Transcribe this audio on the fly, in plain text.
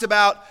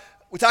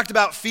We talked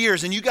about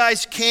fears, and you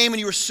guys came and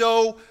you were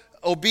so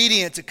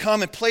obedient to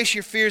come and place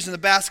your fears in the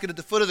basket at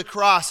the foot of the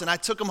cross. And I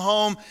took them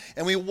home,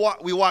 and we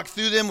walked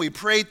through them, we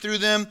prayed through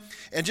them,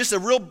 and just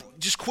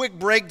quick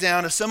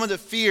breakdown of some of the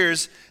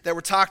fears that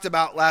were talked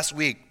about last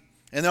week.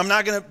 And I'm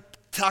not going to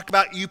talk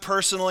about you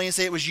personally and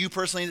say it was you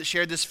personally that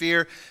shared this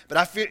fear,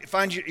 but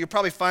you'll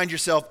probably find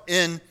yourself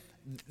in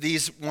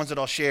these ones that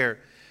I'll share.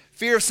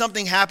 Fear of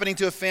something happening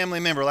to a family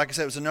member, like I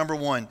said, was the number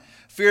one.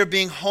 Fear of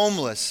being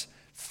homeless,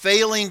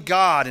 failing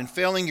God and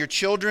failing your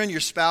children, your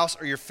spouse,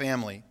 or your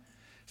family.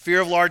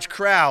 Fear of large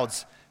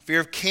crowds, fear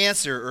of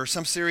cancer or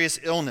some serious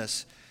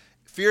illness.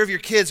 Fear of your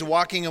kids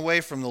walking away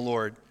from the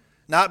Lord,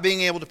 not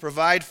being able to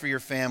provide for your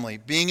family,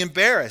 being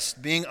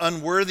embarrassed, being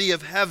unworthy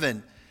of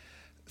heaven.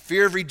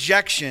 Fear of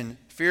rejection,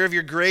 fear of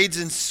your grades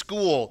in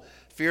school,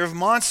 fear of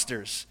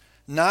monsters,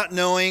 not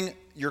knowing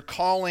your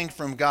calling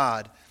from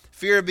God,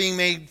 fear of being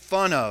made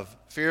fun of,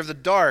 fear of the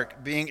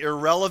dark, being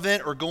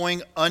irrelevant or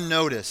going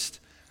unnoticed,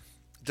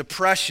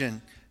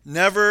 depression,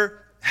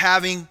 never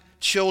having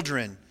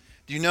children.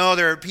 Do you know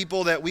there are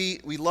people that we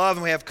love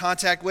and we have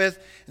contact with,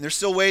 and they're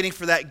still waiting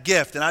for that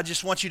gift? And I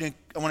want to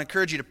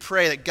encourage you to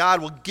pray that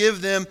God will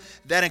give them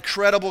that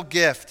incredible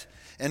gift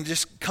and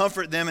just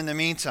comfort them in the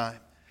meantime.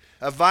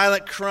 A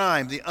violent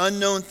crime, the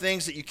unknown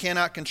things that you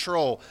cannot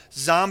control,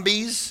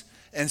 zombies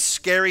and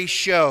scary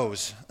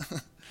shows.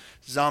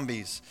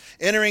 Zombies.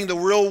 Entering the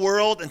real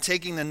world and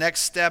taking the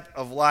next step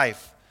of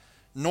life.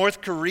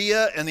 North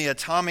Korea and the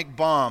atomic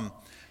bomb.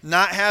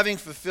 Not having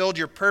fulfilled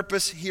your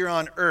purpose here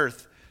on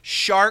earth.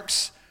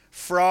 Sharks,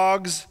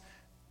 frogs,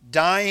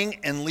 dying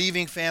and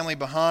leaving family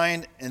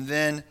behind, and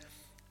then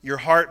your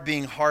heart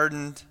being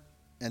hardened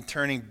and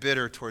turning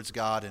bitter towards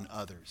God and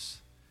others.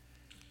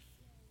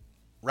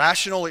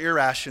 Rational or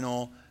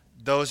irrational,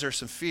 those are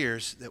some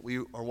fears that we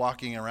are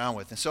walking around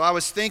with. And so I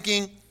was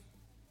thinking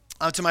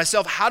to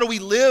myself, how do we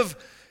live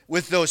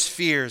with those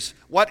fears?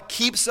 What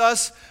keeps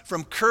us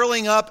from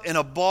curling up in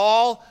a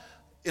ball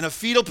in a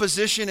fetal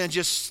position and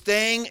just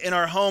staying in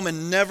our home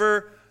and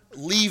never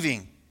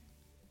leaving?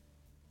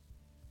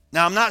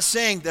 Now, I'm not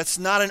saying that's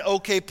not an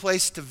okay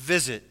place to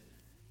visit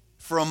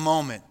for a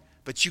moment,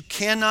 but you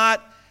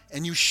cannot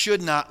and you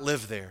should not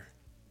live there.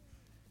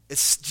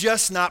 It's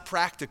just not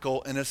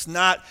practical, and it's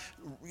not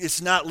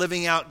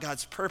living out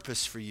God's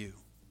purpose for you.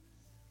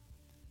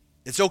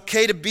 It's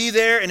okay to be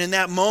there and in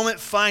that moment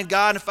find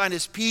God and find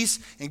His peace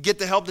and get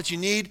the help that you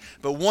need.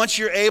 But once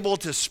you're able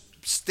to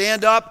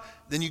stand up,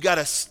 then you got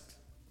to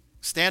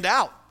stand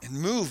out and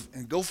move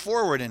and go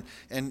forward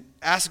and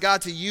ask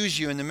God to use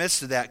you in the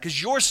midst of that. Because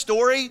your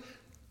story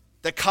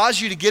that caused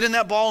you to get in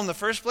that ball in the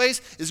first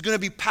place is going to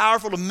be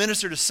powerful to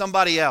minister to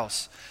somebody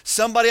else.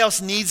 Somebody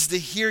else needs to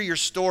hear your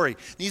story,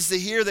 needs to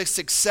hear the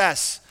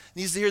success,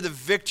 needs to hear the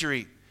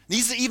victory,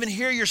 needs to even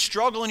hear your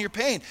struggle and your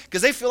pain,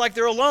 because they feel like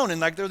they're alone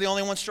and like they're the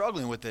only one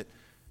struggling with it.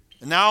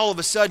 And now all of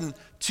a sudden,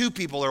 two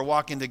people are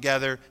walking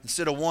together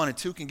instead of one, and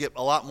two can get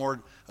a lot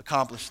more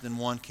accomplished than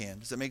one can.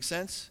 Does that make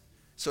sense?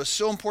 So it's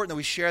so important that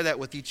we share that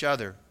with each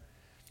other.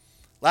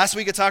 Last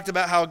week I talked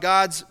about how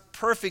God's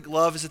perfect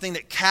love is the thing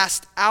that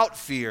casts out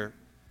fear.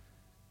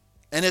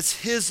 And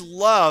it's His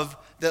love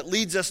that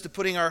leads us to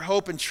putting our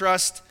hope and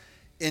trust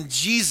in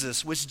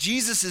Jesus, which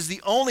Jesus is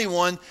the only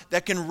one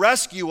that can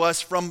rescue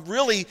us from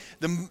really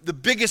the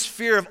biggest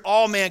fear of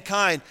all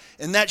mankind.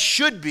 And that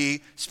should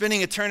be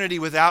spending eternity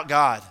without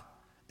God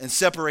and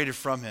separated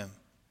from Him.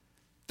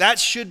 That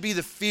should be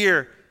the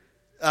fear,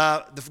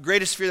 the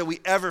greatest fear that we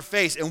ever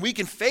face. And we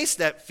can face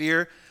that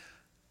fear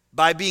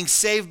by being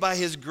saved by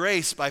His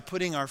grace, by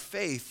putting our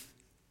faith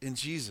in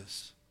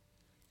Jesus.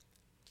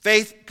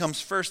 Faith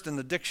comes first in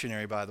the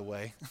dictionary, by the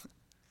way,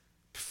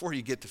 before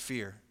you get to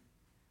fear.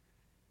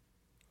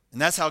 And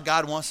that's how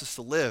God wants us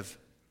to live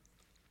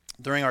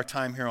during our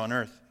time here on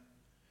earth.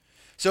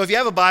 So if you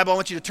have a Bible, I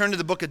want you to turn to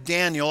the book of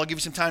Daniel. I'll give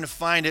you some time to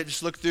find it.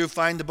 Just look through,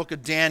 find the book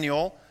of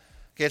Daniel.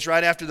 Okay, it's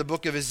right after the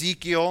book of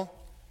Ezekiel.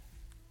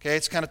 Okay,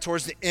 it's kind of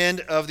towards the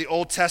end of the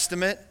Old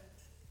Testament.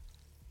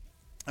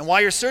 And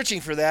while you're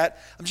searching for that,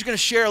 I'm just going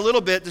to share a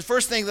little bit. The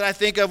first thing that I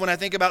think of when I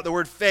think about the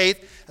word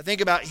faith, I think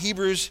about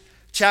Hebrews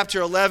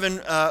chapter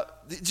 11.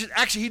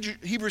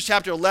 Hebrews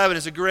chapter 11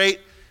 is a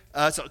great,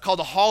 it's called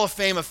the Hall of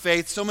Fame of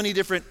Faith. So many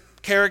different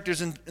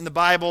characters in the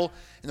Bible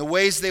and the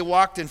ways they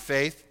walked in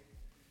faith.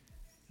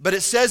 But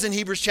it says in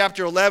Hebrews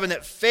chapter 11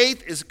 that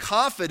faith is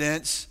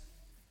confidence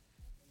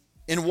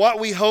in what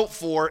we hope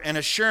for and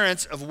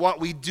assurance of what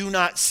we do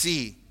not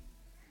see.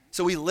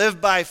 So we live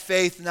by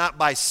faith, not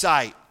by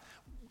sight.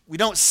 We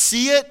don't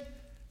see it,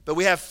 but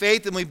we have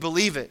faith and we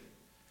believe it.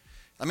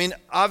 I mean,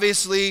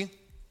 obviously,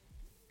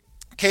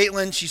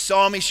 Caitlin, she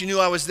saw me, she knew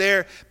I was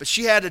there, but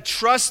she had to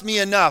trust me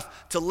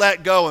enough to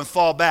let go and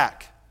fall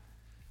back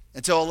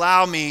and to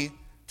allow me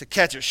to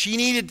catch her.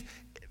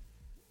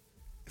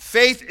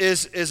 Faith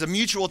is a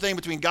mutual thing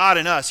between God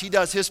and us. He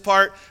does His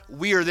part,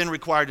 we are then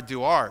required to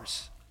do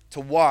ours, to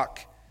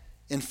walk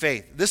in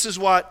faith. This is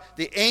what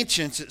the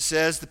ancients, it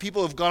says, the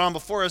people who have gone on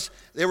before us,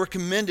 they were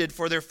commended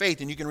for their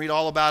faith, and you can read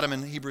all about them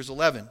in Hebrews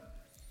 11.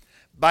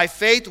 By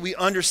faith, we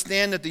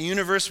understand that the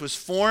universe was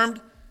formed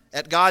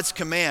at God's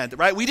command,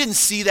 right? We didn't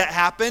see that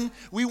happen.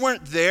 We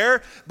weren't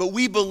there, but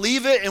we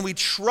believe it and we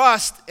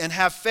trust and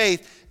have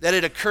faith that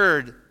it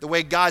occurred the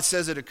way God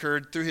says it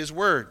occurred through his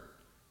word.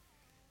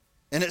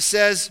 And it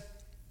says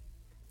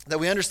that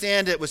we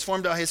understand it was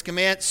formed by his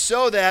command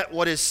so that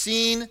what is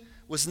seen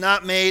was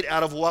not made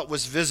out of what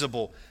was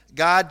visible.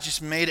 God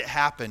just made it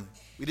happen.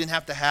 We didn't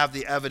have to have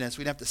the evidence.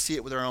 We didn't have to see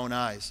it with our own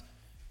eyes.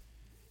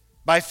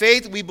 By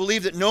faith, we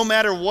believe that no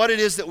matter what it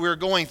is that we're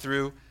going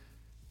through,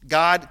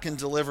 God can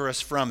deliver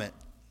us from it.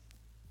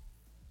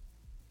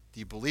 Do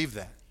you believe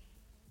that?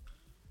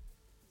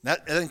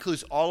 That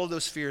includes all of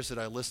those fears that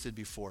I listed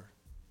before.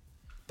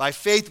 By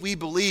faith, we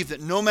believe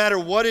that no matter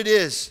what it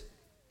is,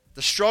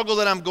 the struggle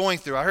that I'm going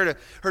through. I heard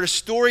a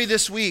story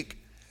this week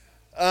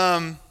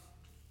about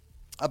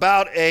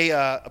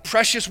a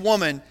precious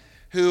woman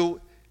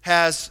who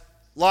has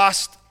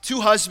lost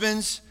 2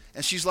 husbands,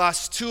 and she's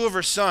lost 2 of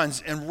her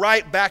sons, and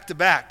right back to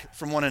back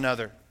from one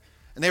another.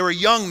 And they were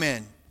young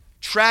men.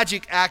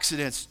 Tragic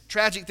accidents,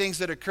 tragic things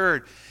that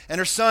occurred. And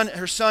her son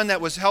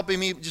that was helping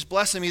me, just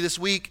blessing me this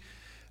week,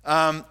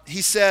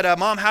 he said,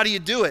 Mom, how do you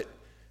do it?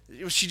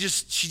 She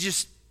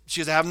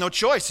goes, I have no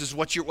choice. This is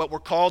what we're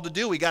called to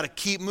do. We got to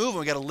keep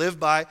moving. We got to live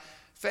by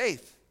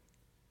faith.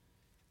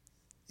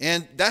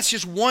 And that's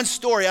just one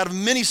story out of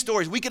many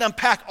stories. We could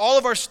unpack all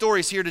of our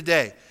stories here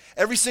today.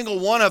 Every single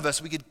one of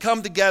us, we could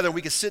come together,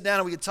 we could sit down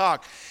and we could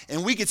talk,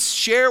 and we could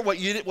share what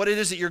it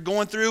is that you're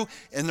going through,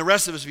 and the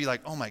rest of us would be like,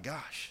 oh my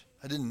gosh.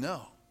 I didn't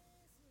know.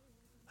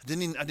 I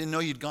didn't know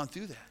you'd gone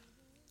through that.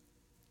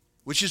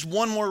 Which is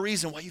one more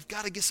reason why you've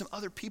got to get some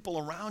other people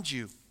around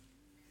you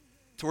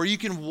to where you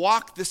can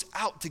walk this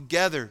out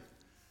together,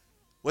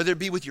 whether it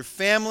be with your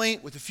family,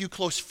 with a few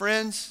close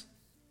friends.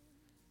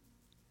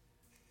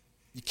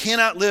 You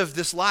cannot live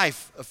this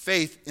life of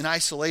faith in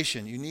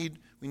isolation.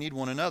 We need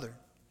one another.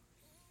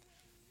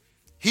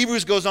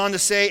 Hebrews goes on to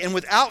say, and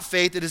without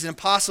faith it is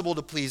impossible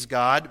to please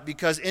God,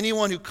 because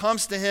anyone who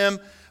comes to him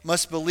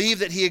must believe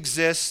that he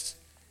exists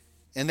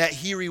and that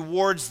he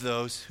rewards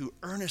those who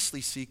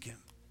earnestly seek him.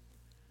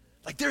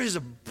 Like there is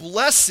a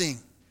blessing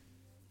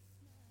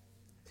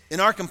in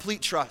our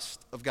complete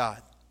trust of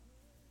God.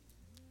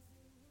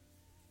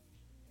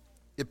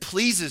 It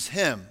pleases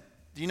him.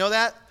 Do you know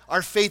that?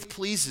 Our faith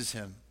pleases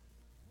him.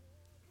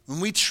 When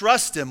we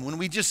trust him, when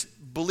we just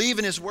believe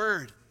in his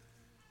word,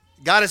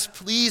 God is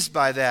pleased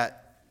by that.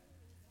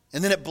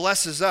 And then it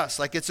blesses us.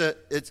 Like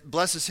it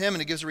blesses him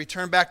and it gives a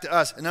return back to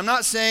us. And I'm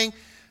not saying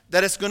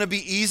that it's going to be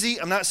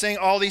easy. I'm not saying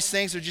all these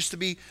things are just to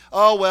be,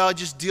 oh, well,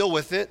 just deal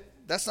with it.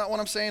 That's not what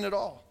I'm saying at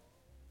all.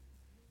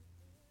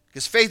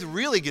 Because faith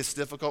really gets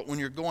difficult when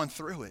you're going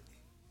through it.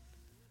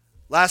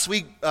 Last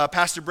week,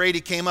 Pastor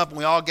Brady came up and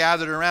we all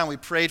gathered around. We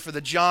prayed for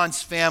the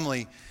Johns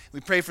family. We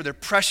prayed for their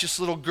precious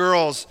little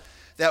girls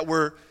that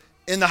were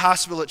in the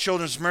hospital at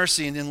Children's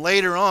Mercy. And then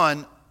later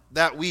on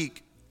that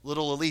week,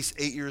 little Elise,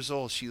 8 years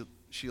old,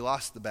 she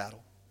lost the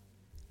battle.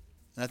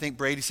 And I think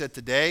Brady said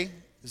today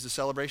is the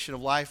celebration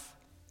of life.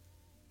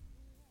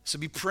 So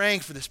be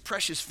praying for this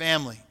precious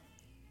family.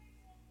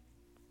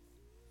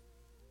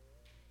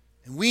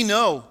 And we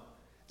know,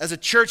 as a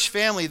church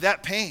family,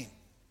 that pain.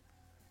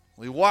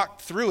 We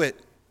walked through it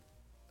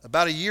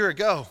about a year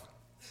ago.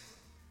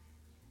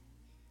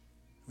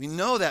 We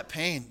know that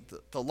pain,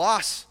 the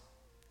loss.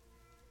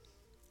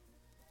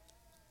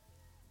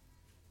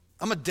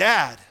 I'm a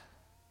dad.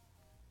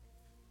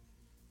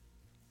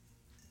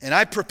 And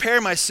I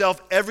prepare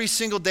myself every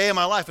single day of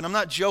my life. And I'm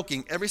not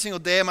joking. Every single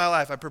day of my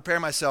life, I prepare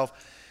myself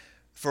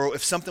for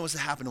if something was to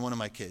happen to one of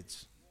my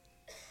kids.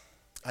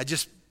 I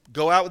just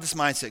go out with this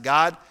mindset.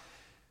 God,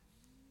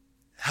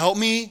 help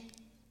me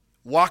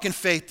walk in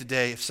faith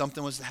today if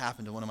something was to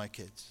happen to one of my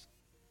kids.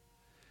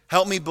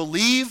 Help me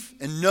believe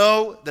and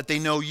know that they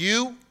know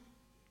you,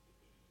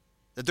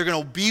 that they're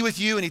going to be with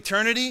you in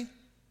eternity.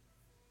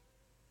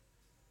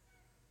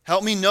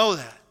 Help me know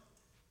that.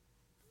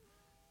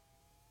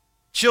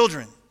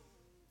 Children,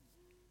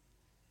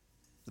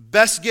 the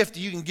best gift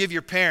you can give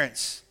your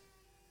parents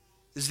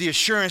is the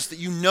assurance that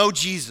you know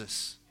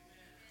Jesus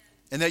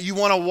and that you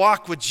want to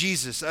walk with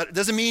Jesus. It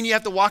doesn't mean you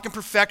have to walk in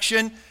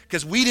perfection,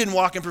 because we didn't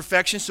walk in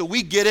perfection, so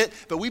we get it,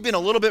 but we've been a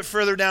little bit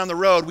further down the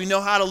road. We know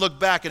how to look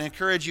back and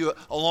encourage you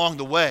along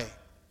the way.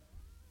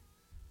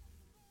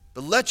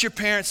 But let your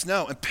parents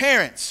know. And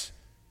parents,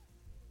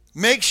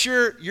 make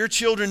sure your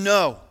children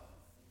know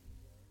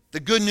the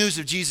good news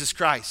of Jesus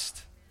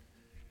Christ.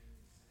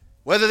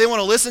 Whether they want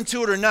to listen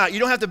to it or not, you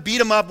don't have to beat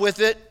them up with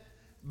it.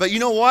 But you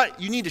know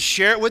what? You need to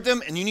share it with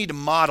them and you need to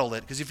model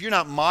it. Because if you're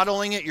not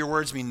modeling it, your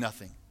words mean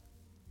nothing.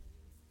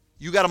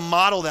 You got to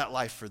model that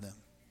life for them.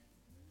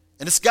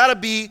 And it's got to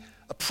be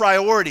a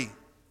priority.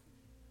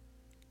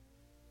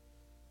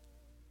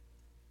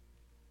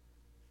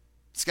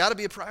 It's got to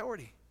be a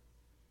priority.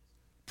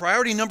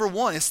 Priority number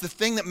one. It's the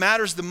thing that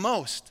matters the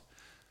most.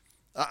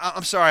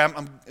 I'm sorry,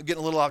 I'm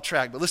getting a little off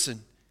track. But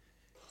listen,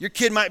 your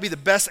kid might be the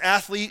best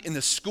athlete in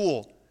the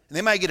school. And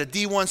they might get a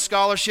D1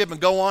 scholarship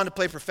and go on to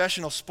play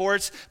professional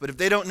sports, but if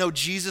they don't know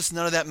Jesus,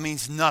 none of that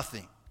means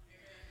nothing.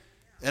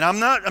 And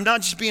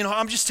I'm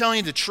just telling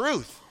you the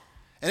truth.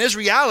 And as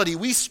reality,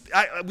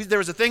 there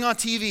was a thing on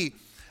TV,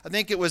 I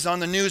think it was on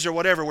the news or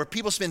whatever, where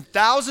people spend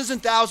thousands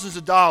and thousands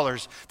of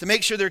dollars to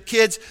make sure their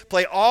kids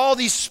play all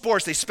these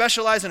sports. They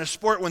specialize in a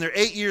sport when they're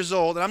 8 years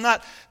old. And I'm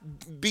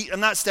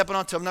not stepping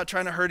on toe. I'm not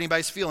trying to hurt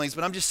anybody's feelings,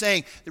 but I'm just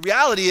saying the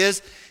reality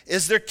is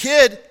their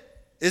kid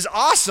is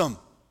awesome.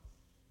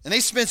 And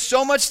they spend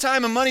so much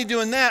time and money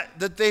doing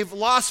that they've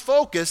lost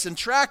focus and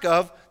track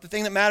of the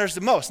thing that matters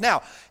the most.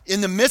 Now,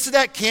 in the midst of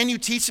that, can you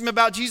teach them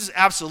about Jesus?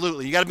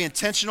 Absolutely. You got to be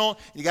intentional.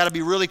 You got to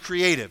be really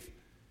creative.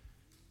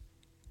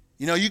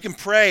 You know, you can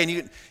pray,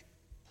 and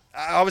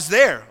I was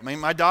there. I mean,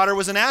 my daughter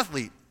was an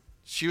athlete.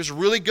 She was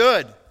really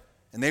good,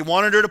 and they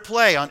wanted her to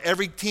play on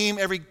every team,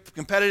 every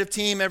competitive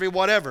team, every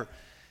whatever.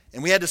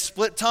 And we had to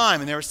split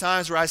time, and there was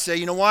times where I say,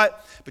 you know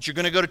what, but you're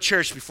going to go to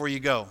church before you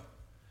go.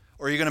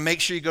 Or you're going to make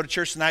sure you go to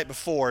church the night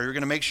before. Or you're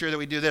going to make sure that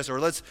we do this. Or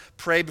let's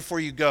pray before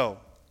you go.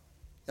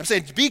 I'm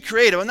saying be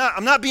creative.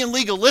 I'm not being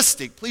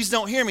legalistic. Please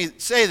don't hear me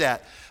say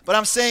that. But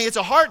I'm saying it's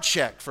a heart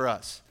check for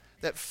us.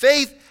 That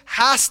faith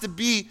has to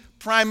be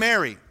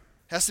primary.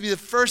 Has to be the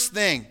first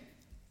thing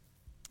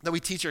that we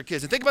teach our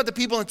kids. And think about the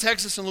people in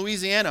Texas and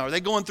Louisiana. Are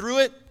they going through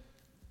it?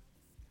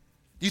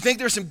 Do you think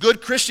there's some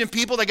good Christian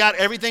people that got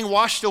everything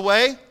washed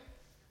away?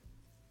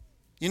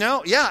 You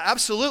know? Yeah,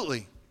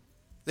 absolutely.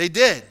 They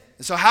did.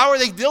 And so how are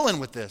they dealing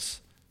with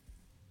this?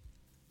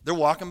 They're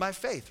walking by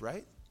faith,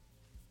 right?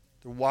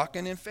 They're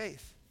walking in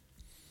faith.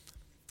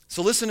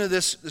 So listen to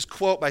this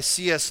quote by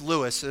C.S.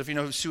 Lewis. If you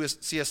know who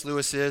C.S.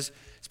 Lewis is,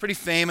 he's pretty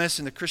famous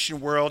in the Christian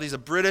world. He's a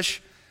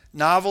British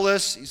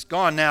novelist. He's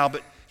gone now,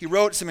 but he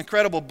wrote some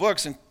incredible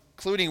books,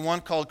 including one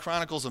called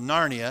Chronicles of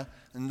Narnia,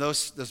 and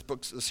those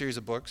books, a series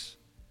of books.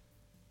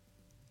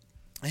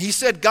 And he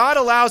said, God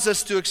allows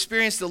us to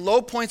experience the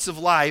low points of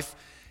life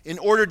in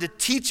order to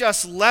teach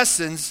us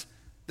lessons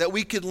that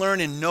we could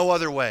learn in no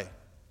other way.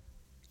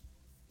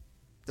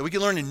 That we can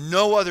learn in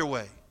no other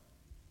way.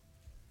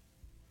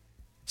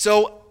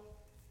 So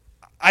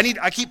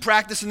I keep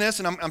practicing this,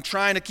 and I'm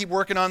trying to keep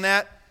working on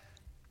that.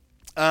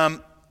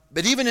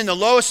 But even in the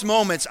lowest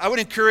moments, I would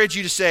encourage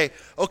you to say,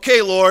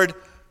 okay, Lord,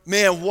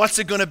 man, what's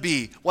it going to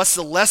be? What's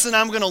the lesson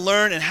I'm going to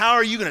learn? And how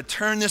are you going to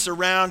turn this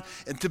around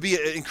and to be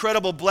an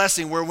incredible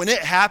blessing where when it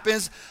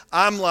happens,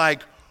 I'm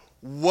like,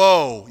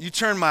 whoa, you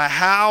turn my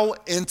how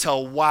into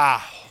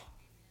wow.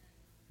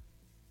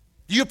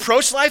 Do you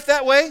approach life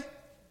that way?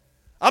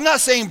 I'm not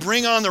saying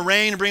bring on the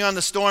rain and bring on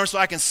the storm so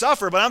I can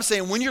suffer, but I'm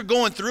saying when you're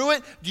going through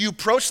it, do you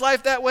approach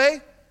life that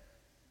way?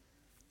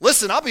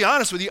 Listen, I'll be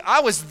honest with you.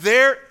 I was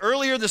there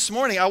earlier this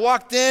morning. I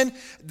walked in.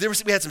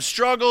 We had some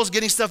struggles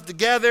getting stuff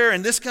together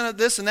and this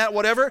and that,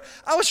 whatever.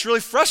 I was really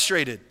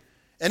frustrated.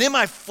 And in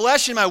my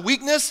flesh and my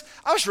weakness,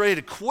 I was ready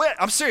to quit.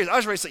 I'm serious. I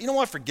was ready to say, you know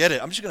what, forget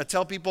it. I'm just going to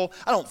tell people,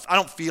 I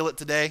don't feel it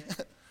today.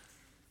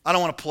 I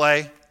don't want to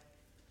play.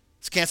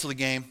 Let's cancel the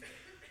game.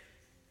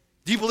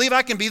 Do you believe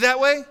I can be that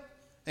way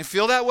and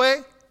feel that way?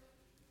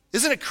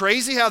 Isn't it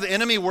crazy how the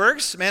enemy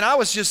works? Man, I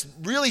was just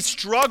really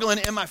struggling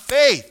in my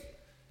faith.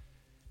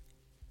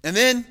 And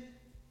then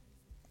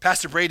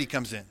Pastor Brady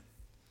comes in.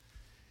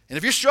 And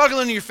if you're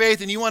struggling in your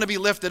faith and you want to be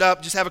lifted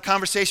up, just have a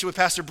conversation with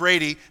Pastor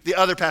Brady, the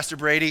other Pastor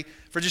Brady,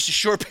 for just a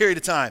short period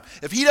of time.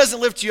 If he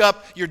doesn't lift you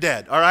up, you're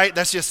dead, all right?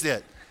 That's just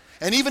it.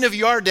 And even if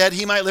you are dead,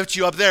 he might lift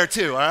you up there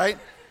too, all right?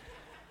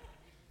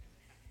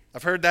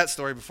 I've heard that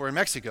story before in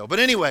Mexico. But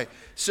anyway,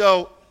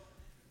 so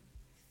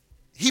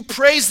he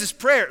prays this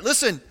prayer.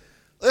 Listen,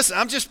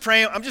 I'm just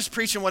praying. I'm just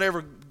preaching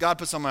whatever God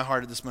puts on my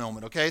heart at this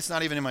moment, okay? It's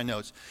not even in my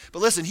notes. But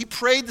listen, he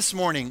prayed this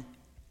morning.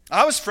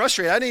 I was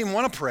frustrated. I didn't even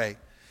want to pray.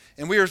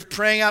 And we were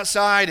praying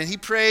outside, and he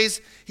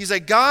prays. He's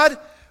like, God,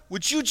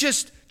 would you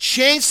just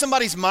change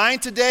somebody's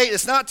mind today?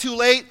 It's not too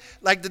late.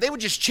 Like, that they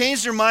would just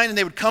change their mind and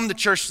they would come to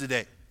church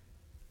today.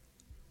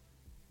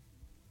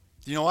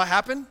 Do you know what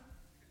happened?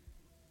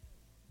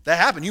 That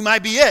happened. You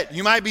might be it.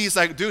 You might be, it's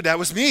like, dude, that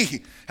was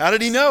me. How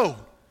did he know?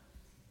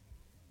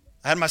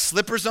 I had my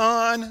slippers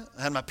on.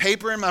 I had my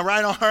paper in my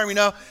right arm, you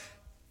know.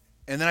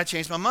 And then I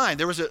changed my mind.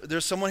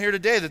 There's someone here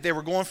today that they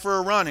were going for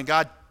a run, and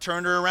God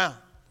turned her around.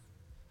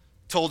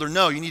 Told her,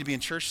 no, you need to be in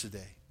church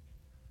today.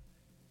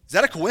 Is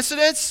that a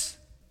coincidence?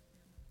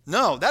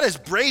 No, that is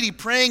Brady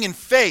praying in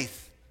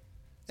faith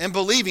and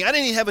believing. I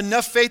didn't even have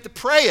enough faith to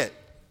pray it,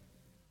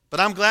 but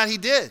I'm glad he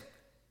did.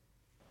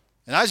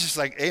 And I was just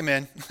like,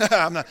 amen.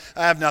 I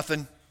have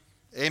nothing.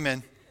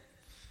 Amen.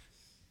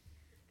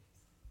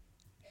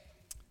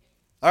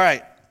 All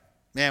right.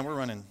 Man, we're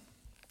running.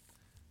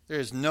 There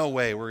is no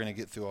way we're going to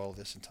get through all of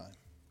this in time.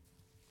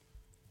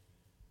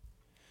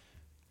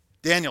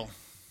 Daniel.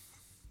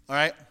 All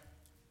right.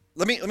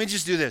 Let me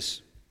just do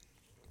this.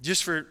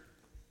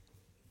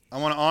 I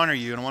want to honor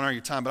you and I want to honor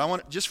your time, but I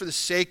want, just for the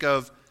sake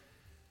of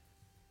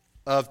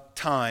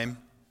time,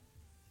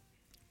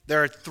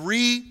 there are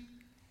 3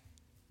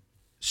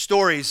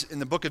 stories in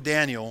the book of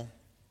Daniel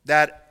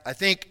that I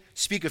think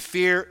speak of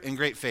fear and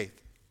great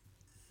faith.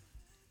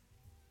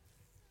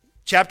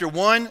 Chapter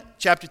 1,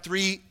 chapter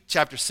 3,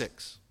 chapter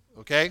 6,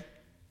 okay?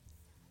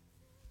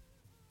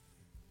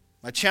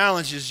 My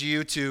challenge is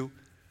you to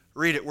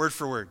read it word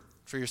for word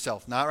for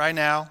yourself. Not right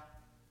now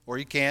or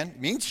you can.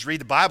 You can just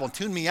read the Bible and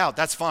tune me out.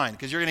 That's fine,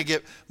 because you're going to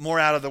get more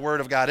out of the Word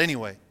of God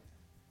anyway.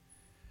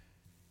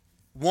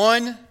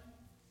 1,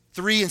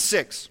 3, and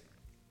 6.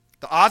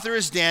 The author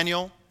is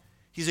Daniel.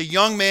 He's a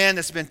young man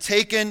that's been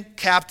taken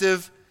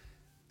captive,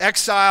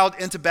 exiled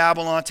into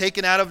Babylon,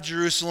 taken out of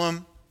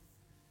Jerusalem.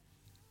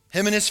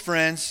 Him and his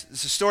friends.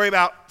 It's a story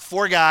about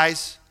 4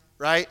 guys,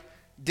 right?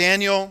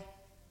 Daniel,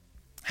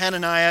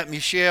 Hananiah,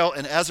 Mishael,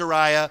 and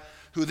Azariah,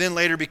 who then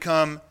later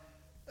become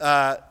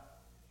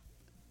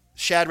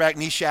Shadrach,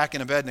 Meshach,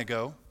 and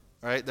Abednego,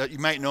 right? You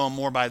might know them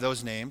more by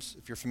those names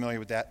if you're familiar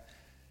with that.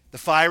 The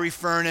fiery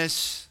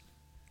furnace,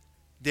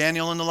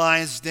 Daniel in the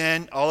lion's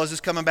den. All of this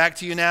is coming back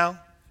to you now.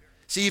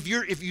 See,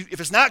 if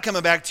it's not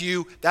coming back to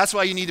you, that's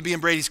why you need to be in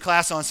Brady's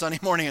class on Sunday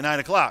morning at 9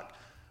 o'clock,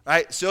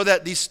 right? So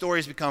that these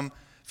stories become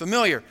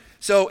familiar.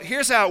 So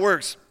here's how it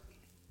works.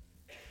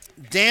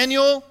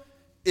 Daniel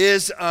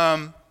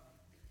and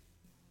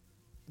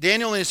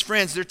his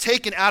friends, they're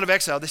taken out of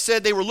exile. They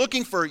said they were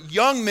looking for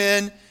young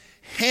men,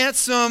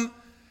 handsome,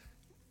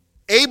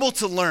 able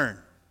to learn.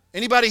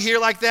 Anybody here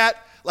like that?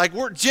 Like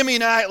Jimmy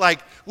and I, like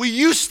we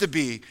used to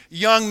be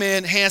young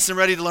men, handsome,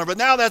 ready to learn, but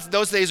now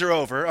those days are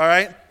over, all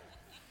right?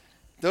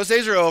 Those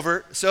days are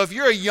over. So if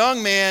you're a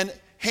young man,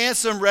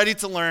 handsome, ready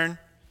to learn,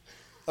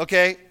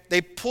 okay, they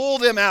pull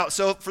them out.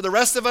 So for the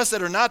rest of us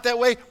that are not that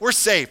way, we're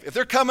safe. If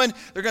they're coming,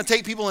 they're going to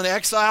take people into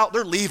exile,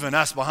 they're leaving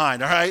us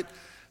behind, all right?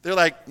 They're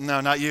like, no,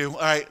 not you. All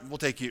right, we'll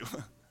take you.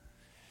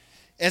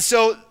 And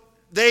so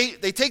they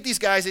take these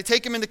guys, they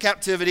take them into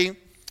captivity.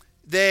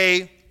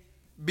 They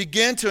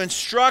begin to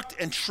instruct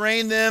and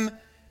train them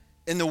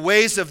in the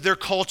ways of their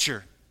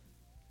culture.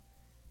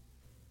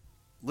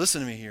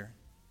 Listen to me here.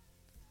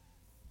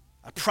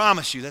 I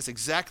promise you that's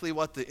exactly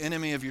what the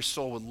enemy of your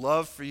soul would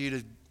love for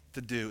you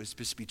to do, is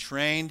just be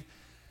trained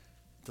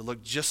to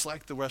look just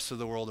like the rest of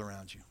the world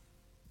around you.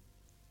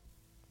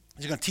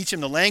 He's going to teach them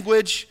the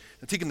language,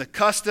 teach them the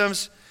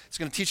customs. He's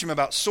going to teach them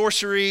about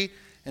sorcery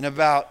and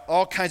about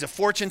all kinds of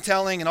fortune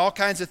telling and all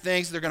kinds of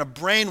things. They're going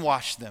to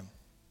brainwash them.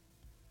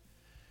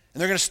 And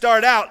they're going to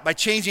start out by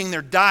changing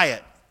their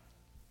diet.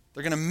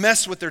 They're going to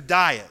mess with their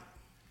diet.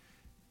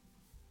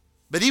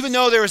 But even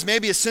though there was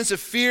maybe a sense of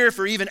fear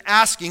for even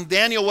asking,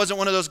 Daniel wasn't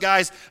one of those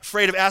guys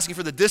afraid of asking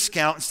for the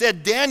discount.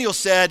 Instead, Daniel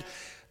said,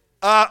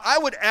 I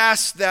would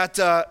ask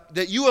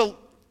that you will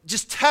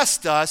just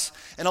test us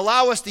and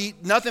allow us to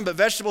eat nothing but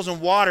vegetables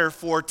and water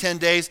for 10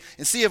 days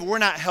and see if we're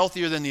not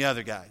healthier than the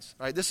other guys.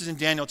 All right, this is in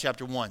Daniel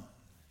chapter 1.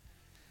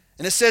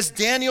 And it says,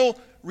 Daniel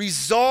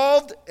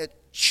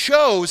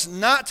chose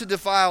not to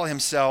defile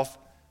himself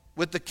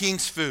with the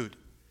king's food.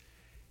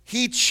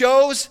 He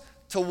chose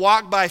to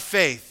walk by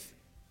faith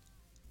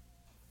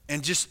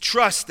and just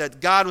trust that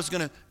God was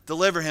going to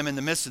deliver him in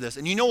the midst of this.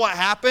 And you know what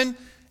happened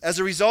as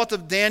a result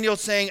of Daniel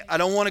saying, I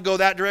don't want to go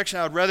that direction,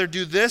 I would rather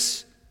do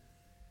this?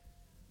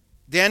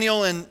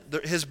 Daniel and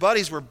his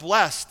buddies were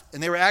blessed,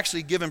 and they were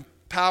actually given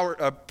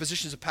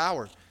positions of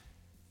power,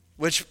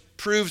 which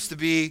proves to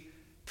be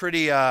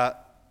pretty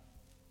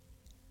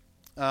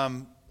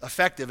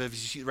effective if you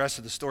see the rest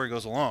of the story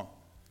goes along.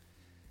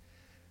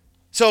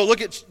 So look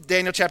at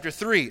Daniel chapter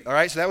 3, all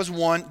right? So that was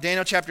 1.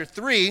 Daniel chapter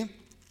 3,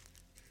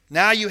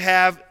 now you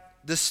have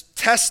this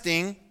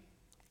testing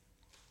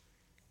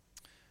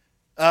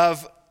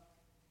of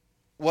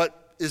what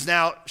is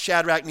now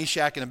Shadrach,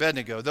 Meshach, and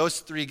Abednego.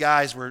 Those 3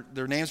 guys,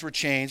 their names were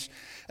changed.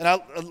 And I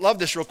love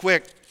this real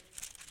quick.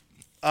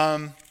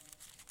 In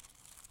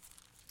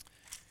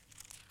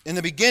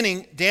the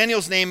beginning,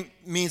 Daniel's name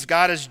means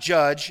God is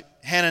judge.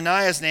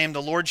 Hananiah's name,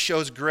 the Lord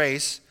shows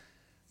grace.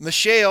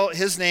 Mishael,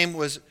 his name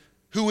was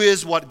who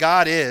is what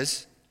God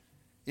is.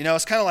 You know,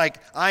 it's kind of like,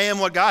 I am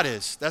what God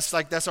is. That's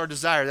our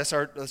desire. That's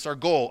our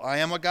goal. I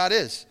am what God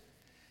is.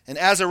 And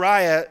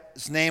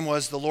Azariah's name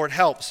was the Lord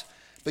helps.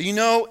 But you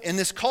know, in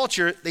this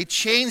culture, they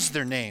changed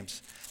their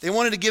names. They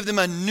wanted to give them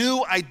a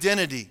new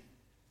identity.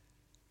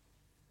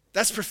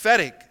 That's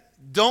prophetic.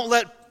 Don't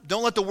let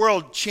the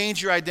world change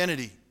your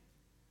identity.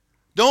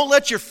 Don't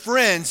let your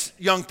friends,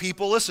 young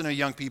people, listen to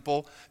young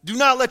people, do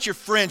not let your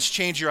friends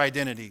change your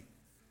identity.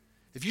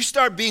 If you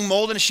start being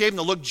molded and shaped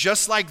to look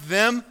just like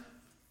them,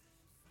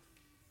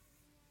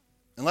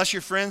 unless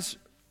your friends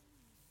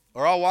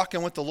are all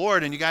walking with the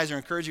Lord and you guys are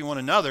encouraging one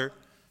another,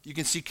 you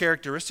can see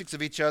characteristics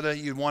of each other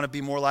you'd want to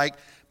be more like.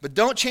 But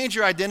don't change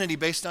your identity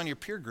based on your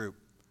peer group.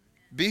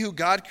 Be who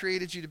God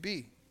created you to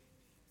be.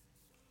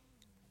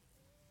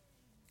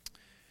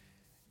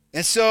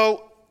 And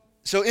so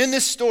in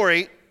this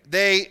story,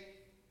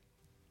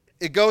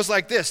 it goes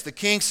like this. The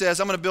king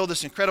says, I'm going to build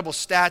this incredible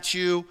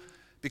statue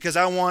because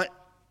I want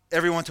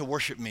everyone to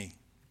worship me.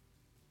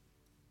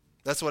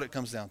 That's what it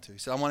comes down to. He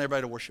said, I want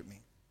everybody to worship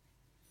me.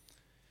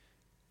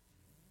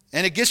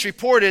 And it gets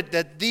reported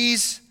that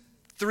these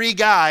 3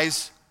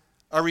 guys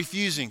are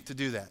refusing to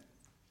do that.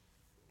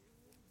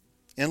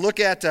 And look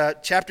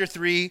at chapter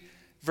 3,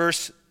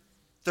 verse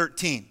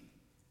 13.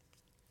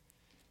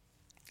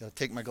 Got to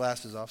take my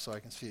glasses off so I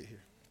can see it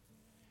here.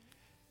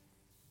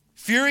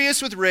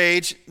 Furious with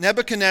rage,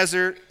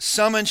 Nebuchadnezzar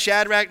summoned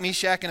Shadrach,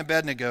 Meshach, and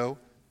Abednego.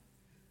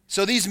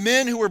 So these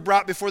men who were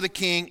brought before the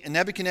king, and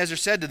Nebuchadnezzar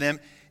said to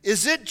them,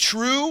 "Is it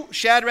true,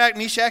 Shadrach,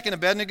 Meshach, and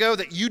Abednego,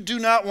 that you do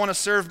not want to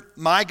serve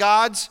my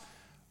gods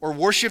or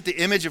worship the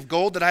image of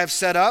gold that I have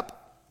set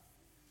up?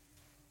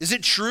 Is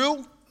it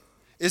true?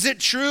 Is it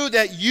true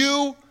that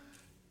you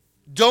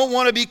don't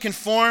want to be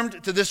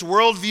conformed to this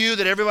worldview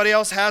that everybody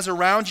else has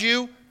around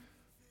you?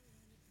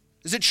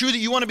 Is it true that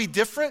you want to be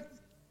different?"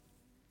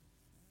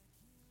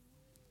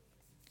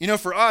 You know,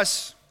 for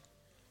us,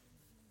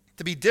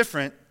 to be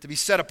different, to be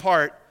set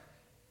apart,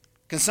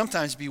 can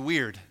sometimes be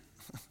weird.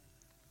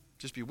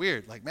 Just be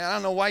weird. Like, man, I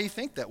don't know why you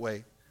think that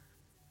way.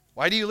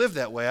 Why do you live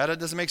that way? That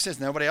doesn't make sense.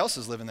 Nobody else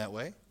is living that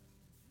way.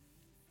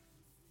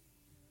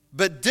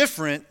 But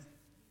different,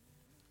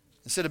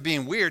 instead of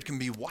being weird, can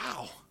be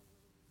wow.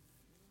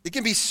 It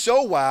can be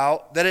so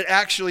wow that it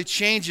actually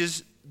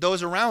changes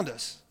those around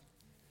us.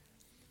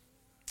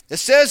 It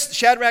says,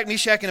 Shadrach,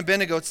 Meshach, and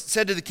Abednego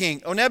said to the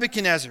king, "O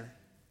Nebuchadnezzar,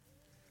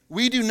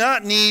 we do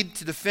not need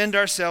to defend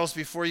ourselves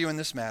before you in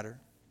this matter.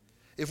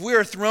 If we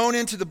are thrown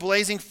into the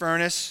blazing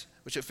furnace,"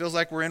 which it feels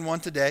like we're in one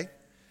today,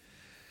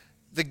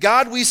 "the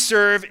God we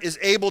serve is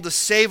able to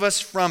save us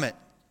from it,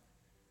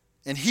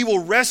 and he will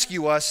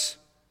rescue us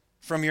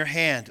from your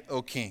hand,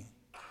 O king."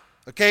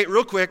 Okay,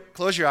 real quick,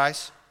 close your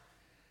eyes.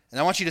 And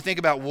I want you to think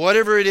about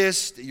whatever it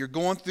is that you're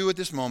going through at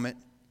this moment.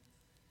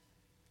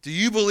 Do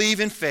you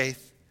believe in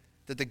faith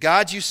that the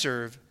God you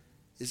serve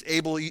is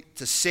able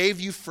to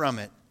save you from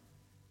it,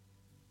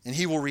 and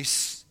he will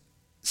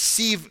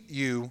receive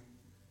you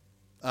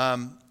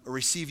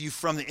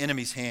from the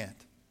enemy's hand?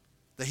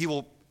 That he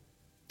will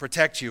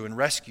protect you and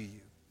rescue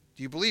you.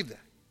 Do you believe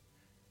that?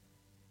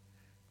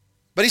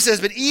 But he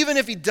says, but even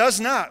if he does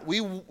not,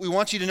 we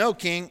want you to know,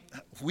 king,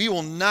 we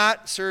will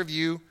not serve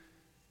your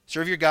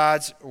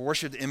gods, or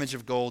worship the image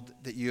of gold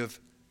that you have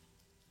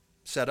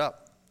set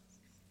up.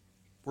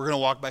 We're going to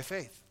walk by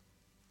faith.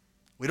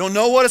 We don't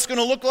know what it's going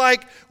to look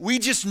like. We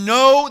just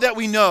know that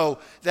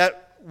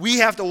we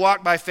have to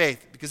walk by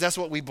faith, because that's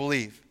what we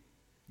believe.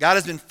 God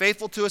has been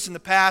faithful to us in the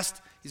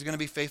past. He's going to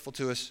be faithful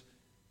to us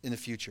in the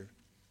future.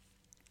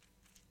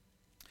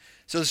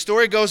 So the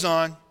story goes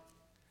on,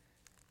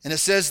 and it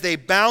says they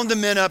bound the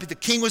men up. The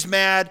king was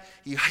mad.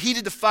 He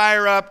heated the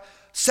fire up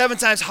 7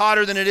 times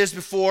hotter than it is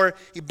before.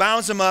 He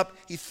bounds them up.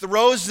 He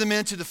throws them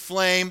into the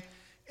flame,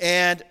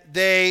 and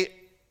they're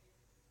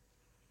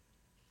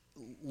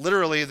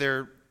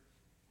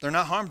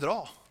not harmed at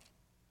all.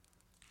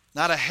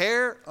 Not a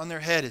hair on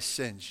their head is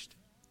singed,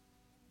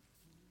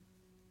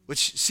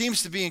 which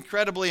seems to be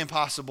incredibly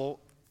impossible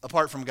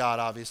apart from God,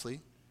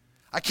 obviously.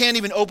 I can't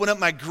even open up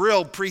my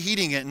grill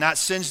preheating it and not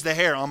singe the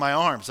hair on my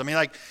arms. I mean,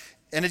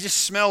 and it just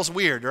smells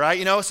weird, right?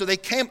 You know, so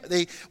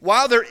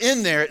while they're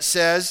in there, it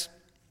says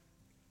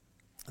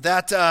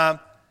that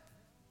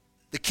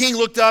the king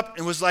looked up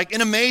and was like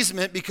in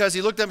amazement, because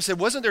he looked up and said,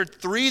 "Wasn't there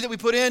 3 that we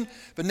put in?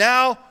 But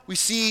now we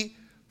see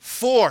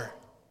 4.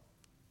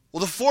 Well,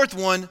 the 4th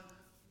one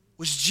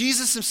was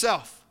Jesus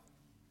himself.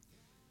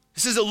 It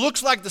says it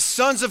looks like the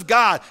sons of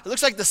God. It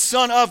looks like the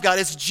Son of God.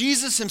 It's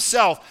Jesus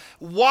himself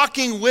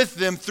walking with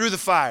them through the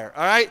fire,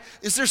 all right?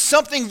 Is there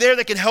something there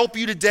that can help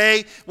you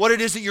today, what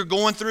it is that you're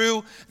going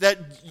through, that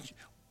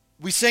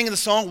we sang in the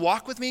song,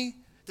 "Walk With Me"?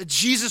 That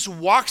Jesus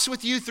walks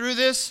with you through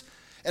this?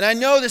 And I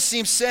know this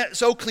seems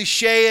so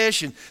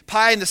cliche-ish and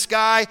pie in the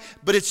sky,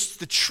 but it's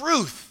the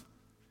truth.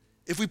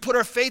 If we put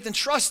our faith and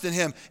trust in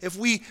him, if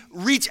we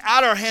reach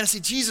out our hand and say,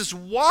 "Jesus,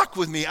 walk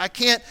with me. I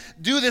can't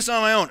do this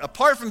on my own."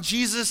 Apart from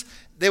Jesus,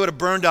 they would have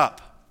burned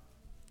up.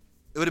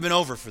 It would have been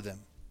over for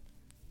them.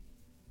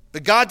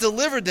 But God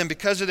delivered them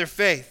because of their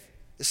faith.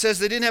 It says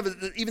they didn't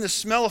have even the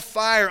smell of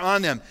fire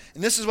on them.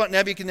 And this is what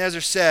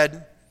Nebuchadnezzar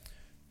said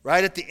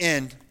right at the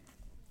end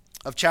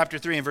of chapter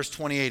 3 and verse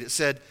 28. It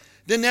said,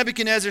 "Then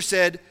Nebuchadnezzar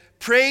said,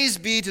 'Praise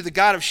be to the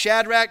God of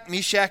Shadrach,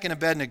 Meshach, and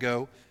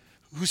Abednego,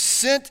 who has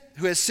sent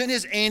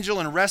his angel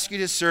and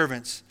rescued his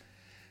servants.'"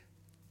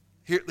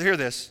 Hear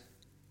this.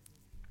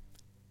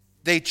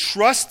 "They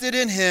trusted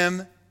in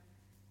him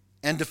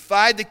and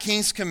defied the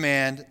king's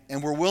command,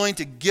 and were willing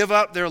to give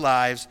up their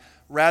lives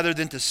rather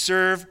than to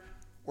serve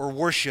or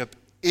worship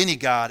any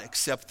god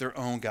except their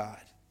own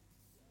God."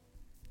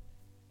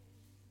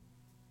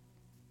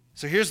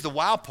 So here's the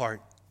wow part.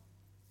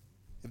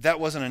 If that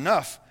wasn't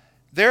enough,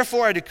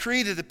 "Therefore I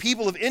decree that the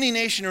people of any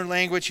nation or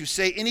language who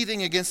say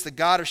anything against the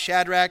God of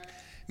Shadrach,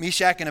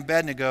 Meshach, and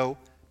Abednego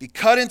be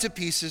cut into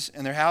pieces,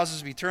 and their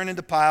houses be turned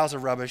into piles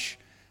of rubbish,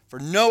 for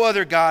no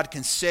other God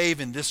can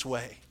save in this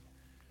way."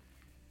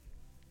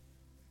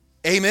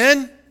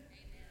 Amen?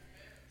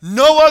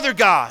 No other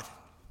God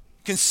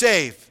can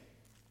save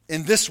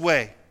in this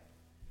way.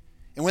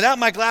 And without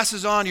my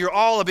glasses on, you're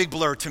all a big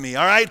blur to me,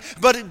 all right?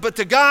 But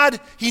to God,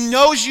 he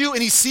knows you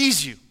and he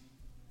sees you.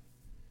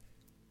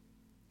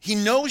 He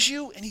knows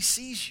you and he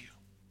sees you.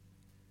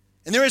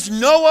 And there is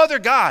no other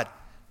God.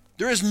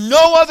 There is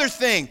no other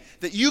thing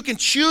that you can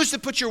choose to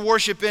put your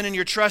worship in and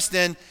your trust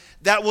in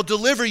that will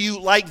deliver you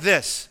like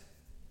this.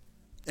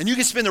 And you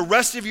can spend the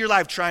rest of your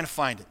life trying to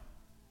find it.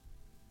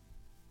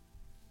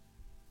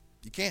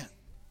 You can't.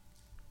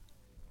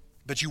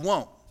 But you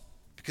won't,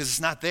 because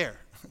it's not there.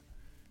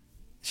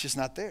 It's just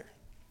not there.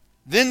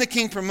 Then the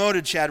king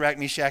promoted Shadrach,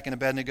 Meshach, and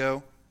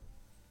Abednego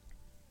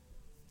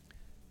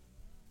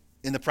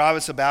in the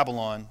province of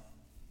Babylon,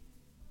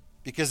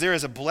 because there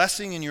is a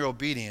blessing in your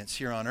obedience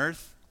here on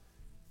earth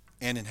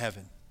and in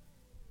heaven.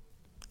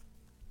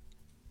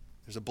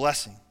 There's a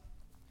blessing.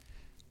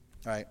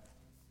 All right.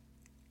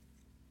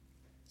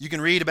 You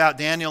can read about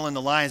Daniel and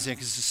the lion's den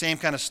because it's the same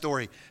kind of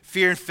story.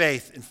 Fear and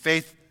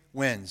faith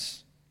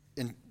wins.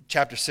 In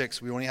chapter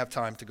 6, we only have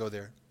time to go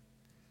there.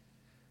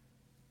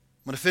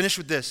 I'm going to finish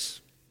with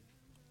this.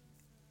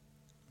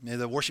 May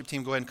the worship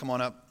team go ahead and come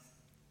on up.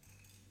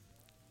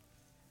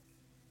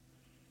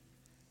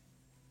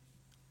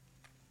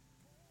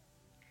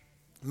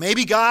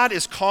 Maybe God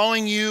is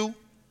calling you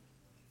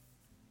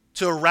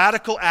to a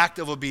radical act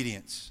of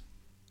obedience.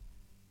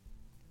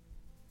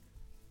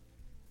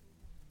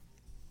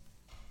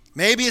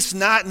 Maybe it's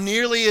not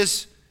nearly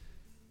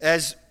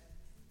as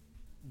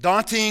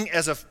daunting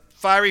as a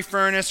fiery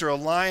furnace or a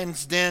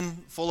lion's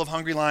den full of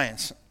hungry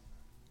lions.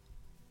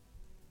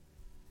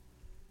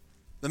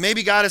 But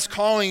maybe God is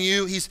calling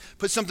you. He's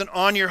put something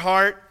on your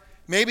heart.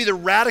 Maybe the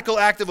radical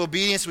act of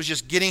obedience was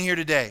just getting here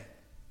today.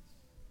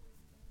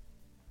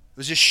 It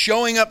was just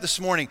showing up this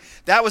morning.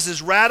 That was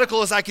as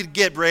radical as I could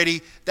get,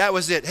 Brady. That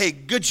was it. Hey,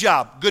 good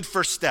job. Good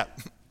first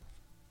step.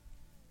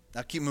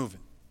 Now keep moving.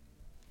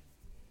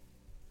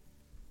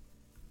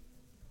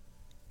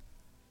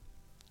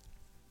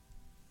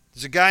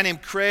 There's a guy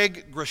named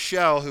Craig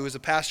Groeschel who is a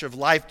pastor of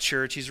Life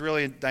Church. He's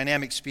really a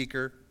dynamic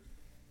speaker.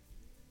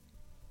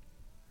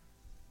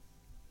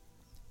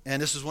 And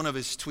this is one of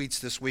his tweets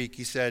this week.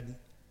 He said,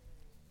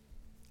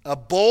 "A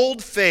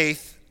bold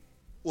faith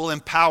will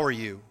empower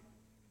you."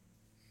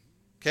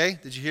 Okay,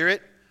 did you hear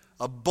it?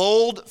 A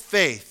bold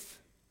faith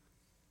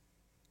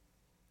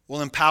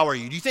will empower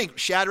you. Do you think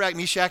Shadrach,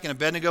 Meshach, and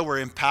Abednego were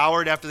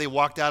empowered after they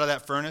walked out of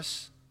that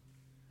furnace?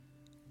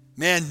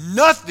 Man,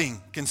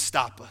 nothing can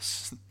stop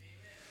us.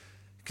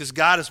 Because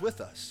God is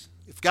with us.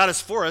 If God is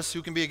for us,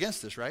 who can be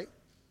against us, right?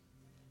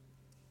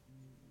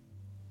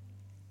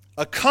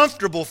 A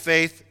comfortable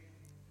faith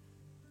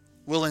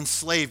will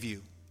enslave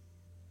you.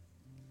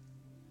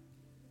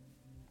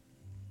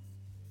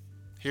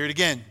 Hear it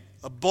again.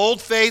 A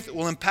bold faith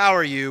will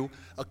empower you.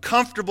 A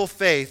comfortable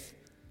faith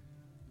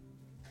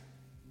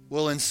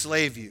will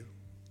enslave you.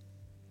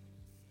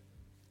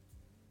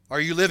 Are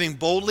you living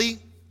boldly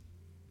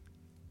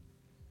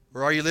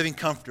or are you living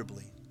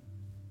comfortably?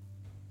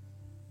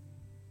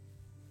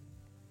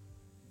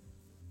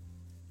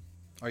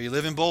 Are you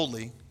living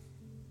boldly?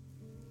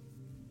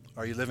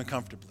 Or are you living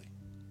comfortably?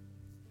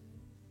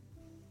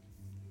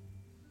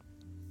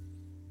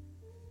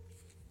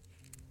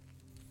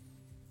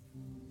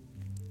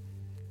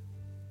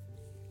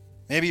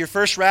 Maybe your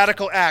first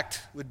radical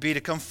act would be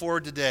to come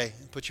forward today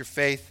and put your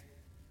faith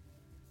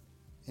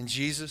in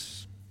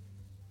Jesus.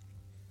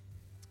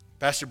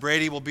 Pastor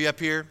Brady will be up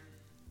here.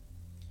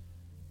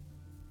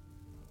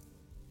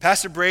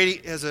 Pastor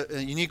Brady has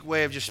a unique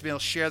way of just being able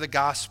to share the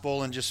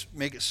gospel and just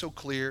make it so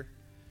clear.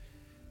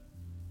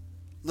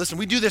 Listen,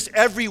 we do this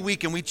every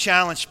week and we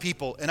challenge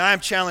people, and I am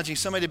challenging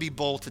somebody to be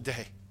bold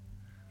today.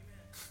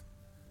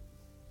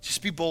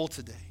 Just be bold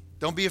today.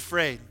 Don't be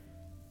afraid.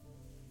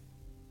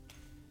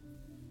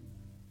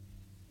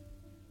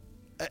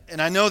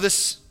 And I know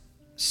this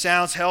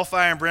sounds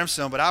hellfire and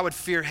brimstone, but I would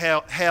fear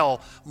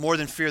hell more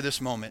than fear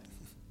this moment.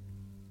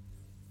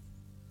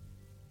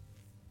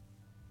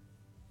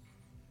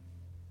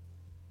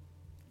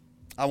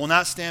 I will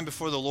not stand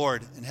before the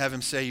Lord and have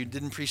him say, "You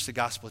didn't preach the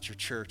gospel at your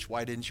church.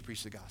 Why didn't you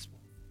preach the gospel?"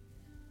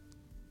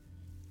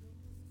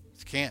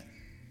 You can't.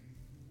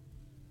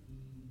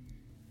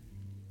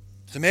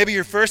 So maybe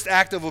your first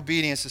act of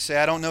obedience is to say,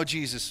 "I don't know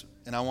Jesus,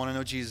 and I want to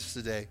know Jesus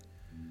today."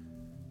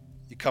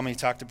 You come and you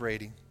talk to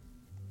Brady.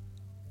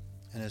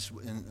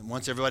 And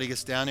once everybody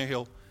gets down there,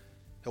 he'll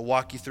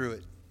walk you through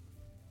it.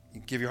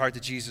 You give your heart to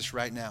Jesus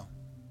right now.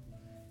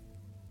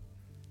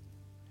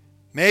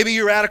 Maybe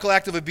your radical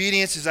act of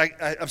obedience is,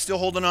 I'm still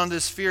holding on to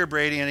this fear,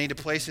 Brady. I need to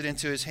place it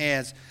into his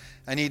hands.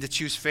 I need to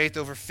choose faith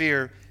over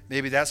fear.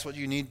 Maybe that's what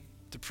you need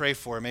to pray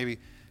for. Maybe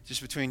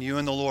just between you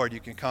and the Lord, you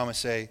can come and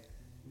say,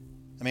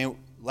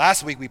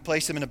 last week we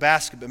placed him in a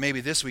basket, but maybe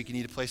this week you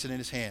need to place it in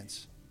his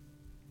hands.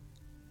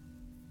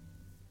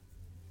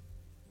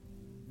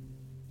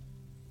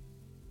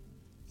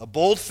 A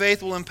bold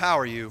faith will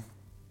empower you.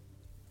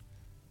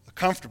 A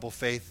comfortable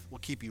faith will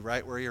keep you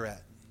right where you're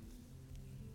at.